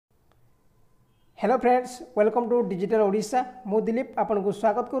Hello friends, welcome to digital Odisha. मु दिलीप आपको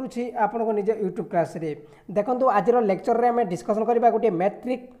स्वागत करुच्ची आपन निज यूट्यूब क्लास रे। देखो आज लेक्चर रे आम डिस्कसन करबा गोटे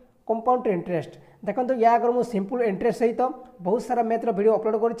मैट्रिक कंपाउंड इंटरेस्ट। देखो या अगर मुझे सिंपल इंटरेस्ट सहित बहुत सारा मैथ्र वीडियो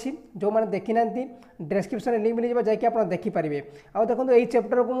अपलोड करी जो मैंने देखी ना डिस्क्रिप्शन लिंक मिल जाए जाकि आप देखिपारे। आउ देखो यही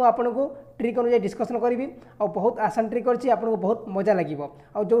चैप्टर को मुझे ट्रिक अनुसार डिस्कसन करी और बहुत आसान ट्रिक करछि, आपको बहुत मजा लगे।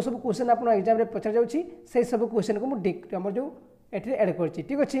 और जो सब क्वेश्चन आप एग्जाम रे पचार जाउछि से सब क्वेश्चन को मुझे जो एठी ऐड करछि।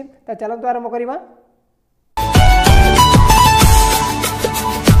 ठीक अच्छे, तो चलते आरंभ करवा।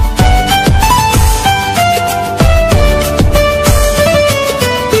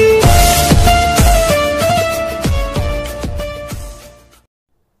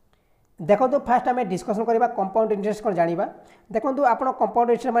 देखो तो फास्ट आम डिस्कसन करवा कंपाउंड इंटरेस्ट कौन जाना। देखो आप कंपाउंड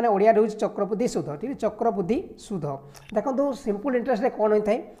इंटरेस्ट माने ओडिया रोज चक्रवृद्धि सूद। ठीक, चक्रवृद्धि सूद। देखो सिंपल इंटरेस्ट कौन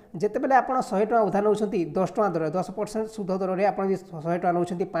होता है, जितेबाला आप 100 टका उधार नौ 10 टका दर 10% सूद दर में आप 100 टका नौ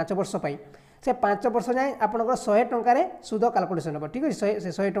 5 वर्ष से 5 वर्ष जाए आपंकर 100 टकर सूद काल्कुलेसन हम। ठीक अच्छे,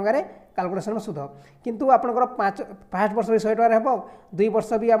 100 टकर काल्कुलेसन सूद किंतु आपंकर फास्ट वर्ष भी 100 टकर हम, 2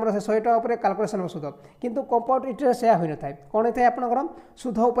 वर्ष भी आम 100 टका काल्कुलेसन सूद। किंतु कंपाउंड इंटरेस्ट से होता है कौन होता है आपंकर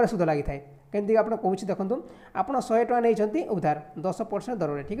सूद उपर सूद लगी था। कमी आप कौन देखो आप 100 टका नहीं उधार 10% दर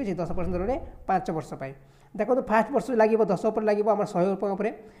में। ठीक अच्छे, 10% दर में 5 वर्ष। देखो फास्ट वर्ष लगे 10 उपर लगे आम 100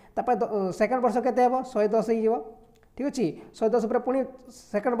 सेकेंड वर्ष के 110 हो। ठीक अच्छे, 110 उपर पुणी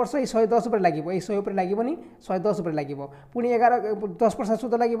सेकेंड वर्ष ये 110 उपर लगे, ये 100 उपर लगे 110 उपर लगे पुणी 10%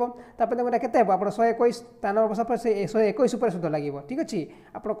 सूद लगे। देखो के आप 121 3 वर्ष पर 121 उपर सूद लगे। ठीक अच्छे,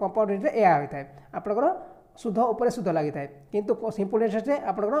 आप कंपाउंड इंटरेस्ट यह होता है आपंकर सूद उपर सूद लगी था। किंतु सिंपल इंटरेस्ट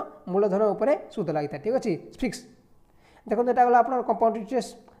आपंकर मूलधन उपर सूद लगी था। ठीक अच्छे, फिक्स। देखो यहाँ गला आप कंपाउंड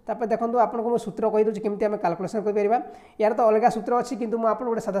इंटरेस्ट। तापर देखो आपको मुझे सूत्र कहीदे केमी आम काल्कुलेसन कर। यार तो अलग सूत्र अच्छी किंतु मुझे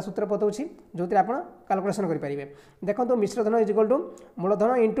गोटे सादा सूत्र बताऊँगी जो आप काल्कुलेसन करेंगे। देखो मिश्रधन इज इक्वल टू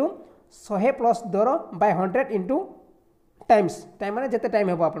मूलधन इंटू 100 प्लस दर बाय 100 इंटू टाइम्स टाइम माने जिते टाइम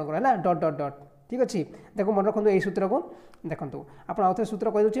हम आपंकर है डट डट डट। ठीक अच्छे, देखो मन रखु यही सूत्र को। देखो आप आउ थे सूत्र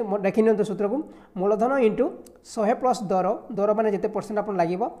कहीदे देखी नि सूत्र को मूलधन इंटू 100 प्लस दर दर माने जिते परसेंट आप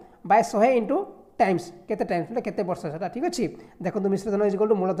लगे बाय 100 इंटू टाइम्स केते टाइम्स मतलब केते वर्ष सेटा। ठीक अच्छे, देखो मिश्रधन इज इक्वल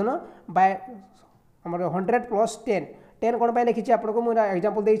टू मूलधन बाय हमर 100 प्लस 10 कौन पाई लिखी आपको मुझे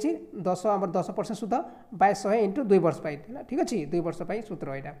एग्जांपल देछि 10% सूद बाय 100 इंटू 2 वर्ष पाई। ठीक अच्छे, 2 वर्ष पाई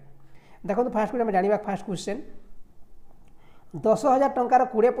सूत्र यहाँ। देखो फास्ट आम जाना फास्ट क्वेश्चन 10,000 टंकार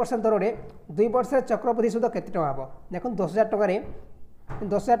 20% दर में 2 वर्ष चक्रवृद्धि सूद केते टका हम। देखो 10,000 टंकार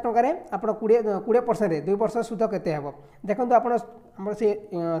आप 20% 2 वर्ष सूद केते हम। देखो आप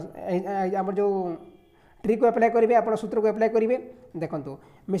जो ट्रिक को अप्लाई करेंगे आप सूत्र को अप्लाई करेंगे। देखो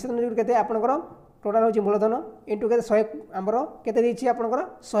मिश्रण के आपंकर टोटाल हूँ मूलधन इंटू के 100 आमर के आपंकर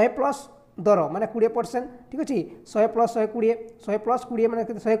 100 प्लस दर माने 20%। ठीक अच्छे, 100 प्लस 120 100 प्लस 20 मैंने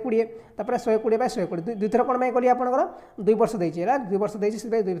 120 तापर 120 बाय 120 दुई थर कौन कली आपंकर 2 वर्ष देती है 2 वर्ष देती से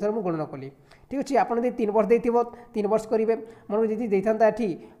 2 थर मुझे गुणन कली। ठीक अच्छे, आप 3 वर्ष देते 3 वर्ष करेंगे मन जी देता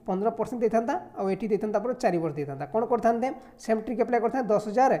ये 15% देता और ये देता 4 वर्ष देता कौन करते सेम ट्रिक अप्लाई करते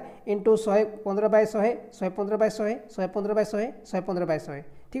 10,000 into 115 bye 100 115 bye 100 115 bye 100 115 bye 100।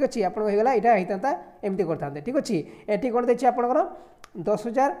 ठीक अच्छे, आप यहाँ होता एमती करते। ठीक अच्छे, ये कौन देखिए आपंकर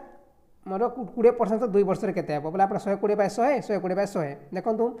 10,000 मोर 20% 2 वर्ष के बोले आप 120 बाय 100 120 बाय 100।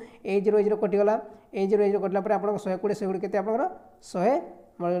 देखो ए 0 कटिगला ए 0 कटला आप 120 120 के आपंकर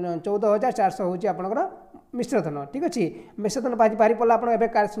 14,400 हूँ आपंकर मिश्रधन। ठीक अच्छे, मिश्रधन बाहरी पड़ा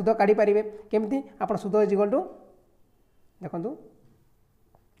आप सूद काढ़ी पारे केमी आप सूद इज इक्वल टू देखो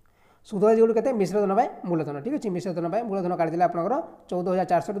सूद इज इक्वल के मिश्रधन बाय मूलधन। ठीक अच्छे, मिश्रधन बाय मूलधन काढ़ी आपंकर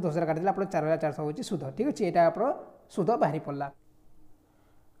 14,400 10,000 काढ़ी आप 4,400 हूँ सूद। ठीक अच्छे, यहाँ आप सूद बाहरी पड़ा।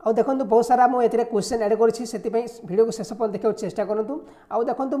 आउ देखो बहुत सारा मुझे क्वेश्चन ऐड करीडियो को शेष पर्यटन देखा चेष्टा करूँ। आउ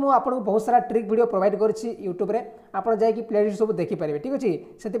देखो मुझे बहुत सारा ट्रिक वीडियो प्रोवाइड करी यूट्यूब रे आप जाकि प्लेलिस्ट सब देखिपारे। ठीक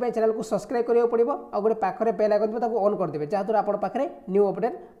अच्छे, से चैनल को सब्सक्राइब करा पड़ो और गोटे पाखे बेल आइकन ऑन करदे जहाँद्वारा आप पाखे न्यू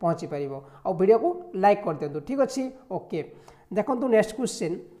अपडेट पहुँची पार और वीडियो को लाइक कर दिंतु। ठीक अच्छे, ओके। देखो नेक्स्ट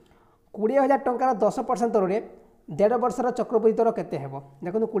क्वेश्चन 20,000 टंकार 10% दर में 1.5 वर्षर चक्रवृद्धि दर केते हेबो।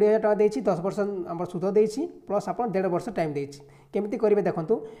 देखो 20,000 टका देछि 10% आम सूद देछि प्लस आप 1.5 वर्ष टाइम देछि केमती करेंगे।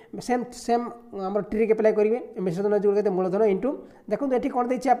 देखो सेम सेम आम ट्रिक अप्लाई करेंगे मिश्रधन जो मूलधन इंटू देखो ये कौन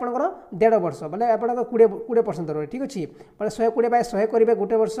देछि आपंकर 1.5 वर्ष बोले आप 20% दर। ठीक अच्छे, बोले 120 बाय 100 करेंगे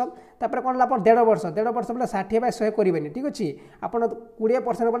गोटे वर्ष तापर कौन आप 1.5 वर्ष 1.5 वर्ष बोले 60 बाय 100 करेंगे। ठीक अच्छे, आप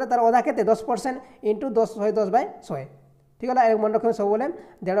 20% बोले तार अधा के 10% इंटू 110 बाय 100। ठीक है, मन रखिए सब बोले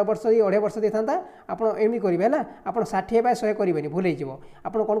 1.5 वर्ष 2.5 वर्ष देता आप एमती करेंगे है आप 60 बाय 100 करेंगे भूल हो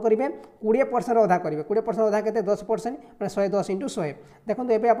आप कौन करेंगे 20% अधा करेंगे 20% अधा के 10% मैं 110 इंटू 100। देखो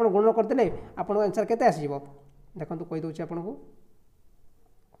ये आप गुणन करते आप आंसर के देखो कहीदे आपको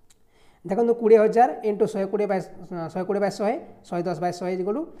देखो 20,000 इंटू 120/100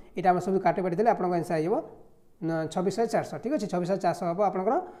 इक्वल यहाँ आम सब काटी पाटी आप आंसर हो 26,400 ठीक अच्छे 26,400 हम आप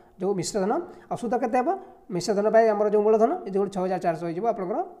जो मिश्रधन आ सुध के मिश्रधन आम जो मूलधन ये 6,400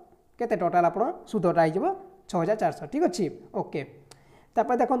 हो के टोटाल आप सुधटा हो 6,400 ठीक अच्छे ओके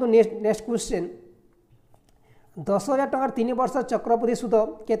तापर देखो नेक्स्ट क्वेश्चन 10,000 टंकार 3 वर्ष चक्रवृद्धि सुध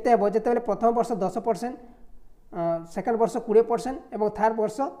केते हेबो जेतेबेले प्रथम वर्ष 10% सेकेंड वर्ष 20% और थर्ड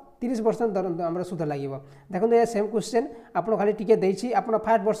वर्ष 30% आम सुध लगे देखो ये सेम क्वेश्चन आपको खाली टिके देछि आपन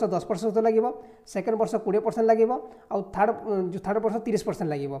फर्स्ट वर्ष 10% सुध लगे सेकेंड वर्ष 20% लगे और थर्ड वर्ष 30%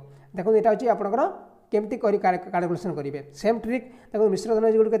 लगे देखो यहाँ हूँ आपंकर केमती कैलकुलेसन करेंगे सेम ट्रिक देखो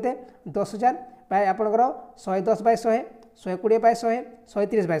मिश्रधन जो के 10,000 आपंकर 110/100 120/100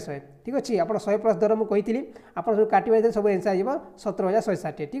 130/100 ठीक अच्छे आप 100 प्लस दर मुझे आप सब काटे सब आंसर हो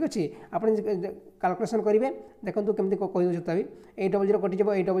 17,160 ठीक अच्छे आप कैलकुलेसन करेंगे देखो केमती कहीदे तभी 800 कटिज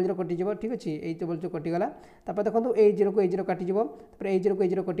 800 कटिज ठीक अच्छे 800 कटिगला देखो 80 को 80 कटिज 80 को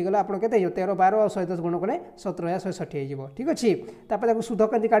 80 कटिगला आप 13 12 और 110 गुण कले 17,160 हो ठीक अच्छे देखो सुध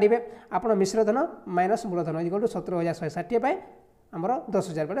केमती काढ़े आप मिश्रधन माइनस मूलधन इक्वल 17,160 आमर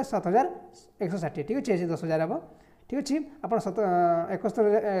 10,000 पे 7,160 ठीक अच्छे 10,000 हम ठीक अच्छे आप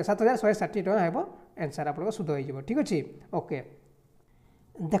 7,160 टका हम आंसर आप सुध हो ठीक अच्छे ओके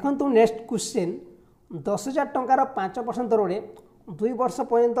देखो नेक्स्ट क्वेश्चन 10,000 टंकार 5% दर में 2 वर्ष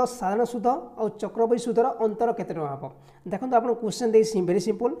पर्यंत साधारण सुध और चक्रवृद्धि सुधर अंतर केते टका हम देखो आप क्वेश्चन दे वेरी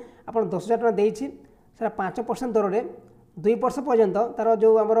सिंपल आप 10,000 टका देछि 5% दर में 2 वर्ष पर्यंत तार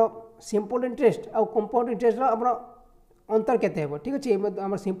जो आम सिंपल इंटरेस्ट और कंपाउंड इंटरेस्ट आम अंतर केते हेबो ठीक अच्छे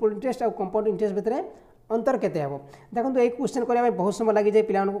आम सिंपल इंटरेस्ट और कंपाउंड इंटरेस्ट भितर अंतर केते हेबो देखो ये क्वेश्चन करने में बहुत समय लगी जाए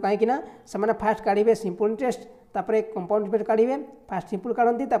पिला कहीं से फास्ट काढ़े सिंपल इंटरेस्ट तापर कंपाउंड इंटरेस्ट काढ़े फास्ट सिंपल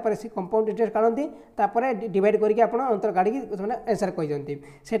काढ़ती से कंपाउंड इंटरेस्ट काढ़ती तापर डिवाइड करके आप अंतर काढ़ी आंसर कही दिखती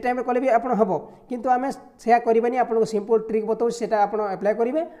से टाइम कले भी आप हम किंतु आम से करवानी आपको सिंपल ट्रिक बताऊँ से आप अप्लाई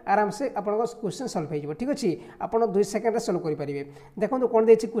करेंगे आराम से आप क्वेश्चन सल्व हो ठीक अच्छे आप 2 सेकेंड सल्व करेंगे देखो कौन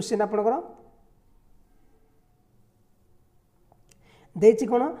दे क्वेश्चन आपंकर देछि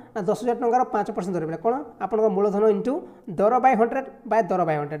कौन ना 10,000 टंकार 5% दर कौन आप मूलधन इंटू दर बाय 100 बाय दर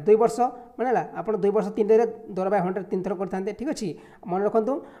बाय 100 2 वर्ष माने आप 2 वर्ष 3 दर बाय 100 3 थर करते ठीक अच्छे मन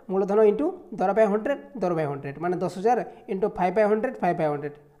रखु मूलधन इंटू दर बाय 100 दर बाय 100 माने 10,000 इंटू 5/100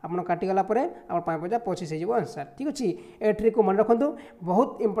 5/100 आप काटिगला आप 5,25 हो आंसर ठीक अच्छे ए ट्रिक को मन रखु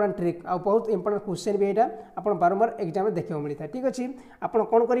बहुत इंपोर्टेंट ट्रिक आ बहुत इंपोर्टेंट क्वेश्चन भी यहाँ आप बारंबार एग्जाम में देखा मिलता है ठीक अच्छे आप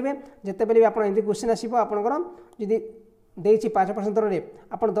कौन करेंगे जिते भी आप क्वेश्चन आसो आपंकर जी देछि 5% दर में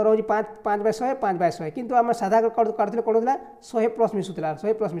आप दर हो 5/100 5/100 किंतु आम साधा काटुले कौन होता 100 प्लस मिसुला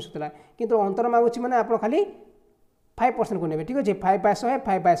 100 प्लस मिसुला किंतु अंतर मागुची मैंने आप खाली 5% को नेबे ठीक अच्छे 5/100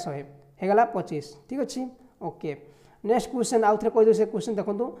 5/100 होगला 25 ठीक अच्छे ओके नेक्स्ट क्वेश्चन आउ थे कहीदे से क्वेश्चन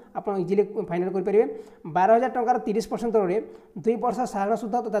देखो आप इजिली फाइनाल करेंगे 12,000 टंकार 30% दर में 2 वर्ष साधारण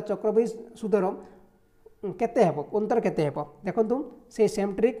सुध तथा चक्रवृद्धि सुधर केते हेबो अंतर केते हेबो देखो से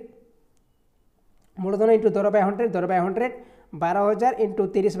सेम ट्रिक मूलधन इंटू दर बाय 100 दर बाय 100 12,000 इंटू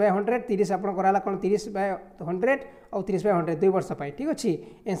 30/100 30 आप कौन 30/100 और 30/100 2 वर्ष पर ठीक अच्छे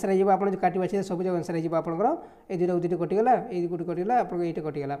आंसर हो आप काटी बाछी सब जो आंसर हो आपंकर ये दुईट कटिगला ये गोटे कटिगला आप ये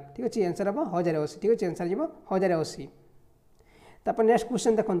कटिगला ठीक अच्छे आंसर हम 1,080 ठीक अच्छे आंसर हो 1,080 तापर नेक्स्ट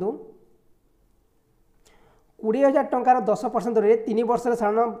क्वेश्चन देखो 20,000 टंकार 10% दर में 3 वर्ष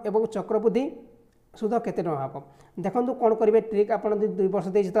साधारण एवं चक्रवृद्धि सुध केते टका हम देखो कौन करेंगे ट्रिक आप 2 वर्ष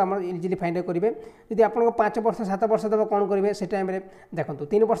दे तो आम इजिली फाइंड करेंगे जब आप 5 वर्ष 7 वर्ष देव कौन करेंगे से टाइम देखो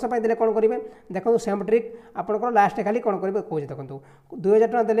 3 वर्ष देते कौन करेंगे देखो सेम ट्रिक आपंकर लास्ट खाली कौन करेंगे कौन देखो 2,000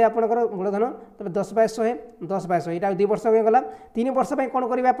 टका देते आपंकर मूलधन तब 10/100 10/100 यहाँ 2 वर्ष गला 3 वर्ष कौन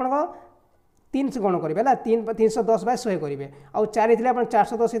करेंगे आप 300 गुण करेंगे 310/100 करेंगे आउ 4 थे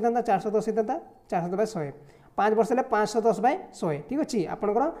 410 होता 410 होता 410/100 5 वर्ष 510/100 ठीक अच्छे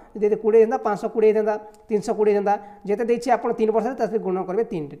आपंकर जब 20 था 520 था 320 था जिते देखिए आप 3 वर्ष गुण करेंगे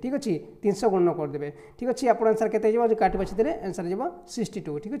 3 ठीक अच्छे 300 गुण करदे ठीक अच्छे आप आंसर के काटी बाछी देते आंसर हो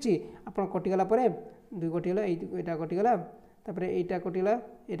 62 ठीक अच्छे आप कटिगला 2 कटिगला यहाँ कटिगला यहाँ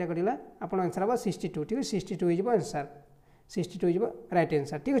कटिगला आप आंसर हम 62 ठीक है 62 हो आंसर 62 हो राइट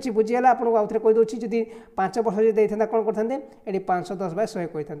आंसर ठीक अच्छे बुझीगला आपको आउ थे कहीदे जब 5 वर्ष देता कौन करते ये 510/100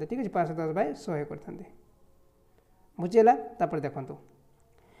 करते ठीक अच्छे 510/100 करते बुझीगला देखो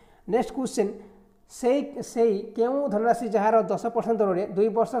नेक्स्ट क्वेश्चन से क्यों धनराशि जार 10% दर में 2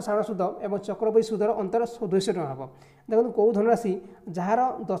 वर्ष साधारण सुध और चक्रवृद्धि सुधर अंतर 200 टका हम देखो कौ धनराशि जार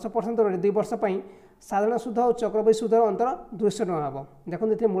 10% दर में 2 वर्ष साधारण सुध और चक्रवृद्धि सुधर अंतर 200 टका हम देखो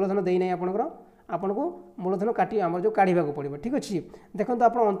ये मूलधन देना आपंकर आपन को मूलधन काटी आम जो काढ़ा पड़ो ठीक अच्छे देखो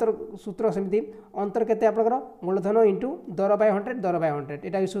आप अंतर सूत्र सेमती अंतर केते आपनकर मूलधन इंटू दर बाय 100 दर बाय 100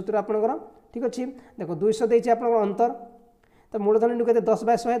 यहाँ सूत्र आपनकर ठीक अच्छे देखो 200 देती आपनकर अंतर तो मूलधन इंटू के 10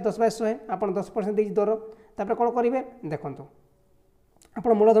 बाय 100 10 बाय 100 आप 10% देती दर तापर कौन करेंगे देखो आप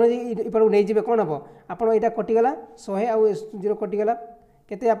मूलधन इपटू नहीं जाए कौन हम आप यहाँ कटिगला 100 आउ 0 कटिगला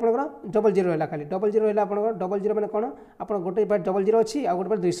केते आपनकर डबल जीरो है खाली डबल जीरो है आपनकर डबल जीरो मैंने कौन आप गोटे बार डबल जीरो अच्छी आ गोटे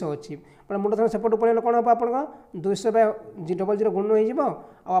बार 200 अच्छी आप मूलधन सेपटू पड़े कौन हम आपनकर 200 बाय डबल जीरो गुण हो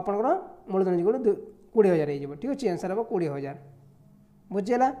आपनकर मूलधन जी 20,000 हो ठीक अच्छे आंसर हम 20,000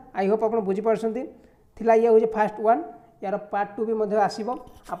 बुझीगला आई होप आप बुझीपार्टी थिला ये हूँ फास्ट वन यार पार्ट 2 भी आसो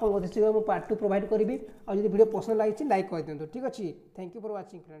आपको शीघ्र पार्ट 2 प्रोवाइड करी और वीडियो पसंद लगी लाइक कर दिखाँ ठीक अच्छे thank you for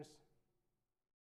watching friends.